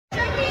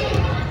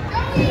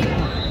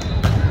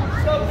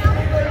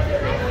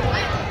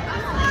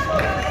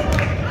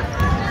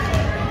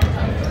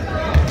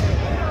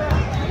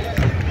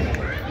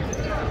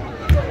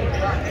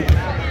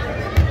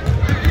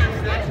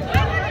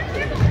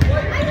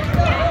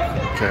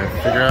Okay,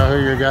 figure out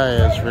who your guy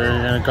is, where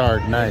you're gonna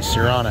guard. Nice,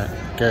 you're on it.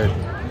 Good.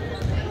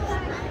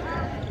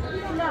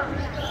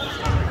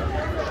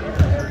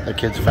 The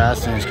kid's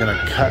fast and he's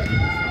gonna cut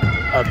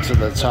up to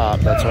the top.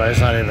 That's why he's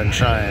not even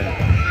trying.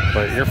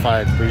 But you're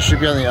fine. But you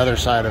should be on the other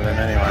side of him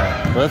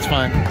anyway. But that's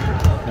fine.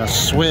 Now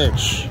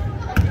switch.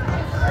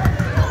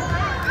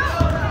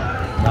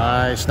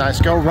 Nice, nice.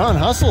 Go run,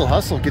 hustle,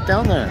 hustle. Get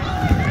down there.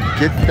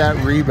 Get that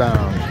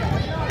rebound.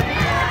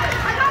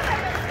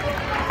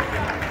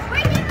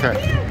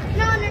 Okay.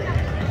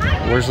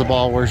 Where's the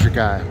ball? Where's your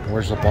guy?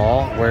 Where's the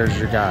ball? Where's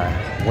your guy?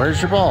 Where's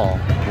your ball?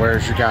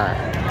 Where's your guy?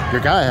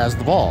 Your guy has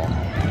the ball.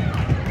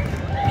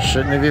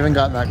 Shouldn't have even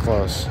gotten that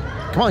close.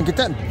 Come on, get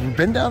that.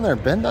 Bend down there.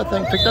 Bend that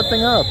thing. Pick that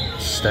thing up.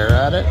 Stare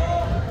at it.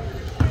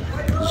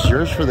 It's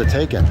yours for the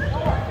taking.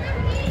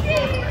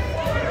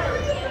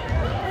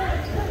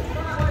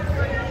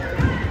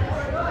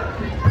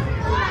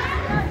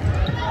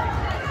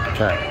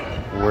 Okay.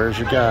 Where's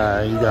your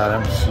guy? You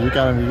got him. You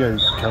got him. You got him.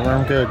 Covering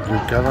him good.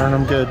 You're covering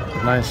him good.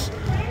 Nice.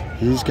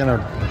 He's going to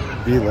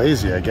be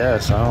lazy, I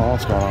guess. I don't know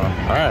what's going on.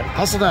 All right.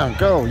 Hustle down.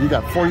 Go. You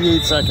got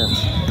 48 seconds.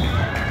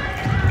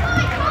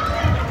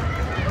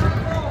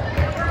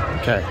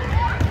 Okay.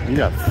 You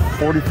got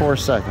 44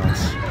 seconds.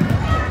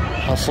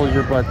 Hustle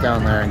your butt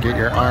down there and get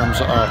your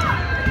arms up.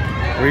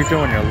 What are you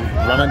doing? You're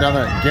running down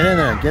there. Get in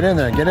there. Get in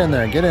there. Get in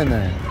there. Get in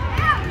there.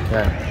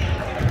 Okay.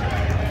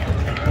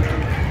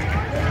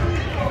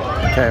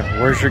 Okay.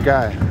 Where's your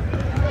guy?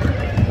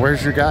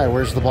 Where's your guy?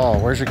 Where's the ball?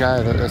 Where's your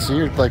guy? See,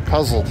 you're like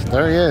puzzled.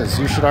 There he is.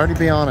 You should already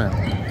be on it.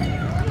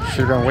 You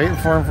should have been waiting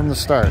for him from the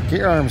start. Get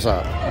your arms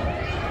up.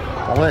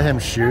 I'll let him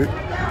shoot.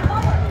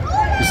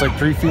 He's like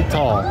 3 feet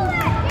tall.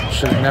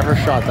 Should have never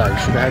shot that. You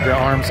should have had your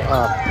arms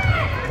up.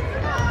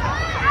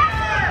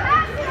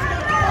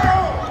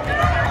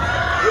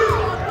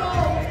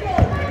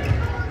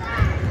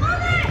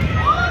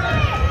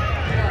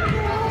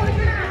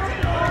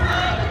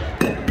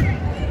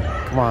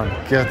 Come on,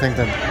 get think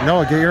that.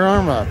 No, get your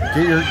arm up.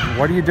 Get your.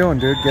 What are you doing,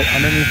 dude? Get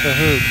underneath the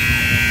hoop.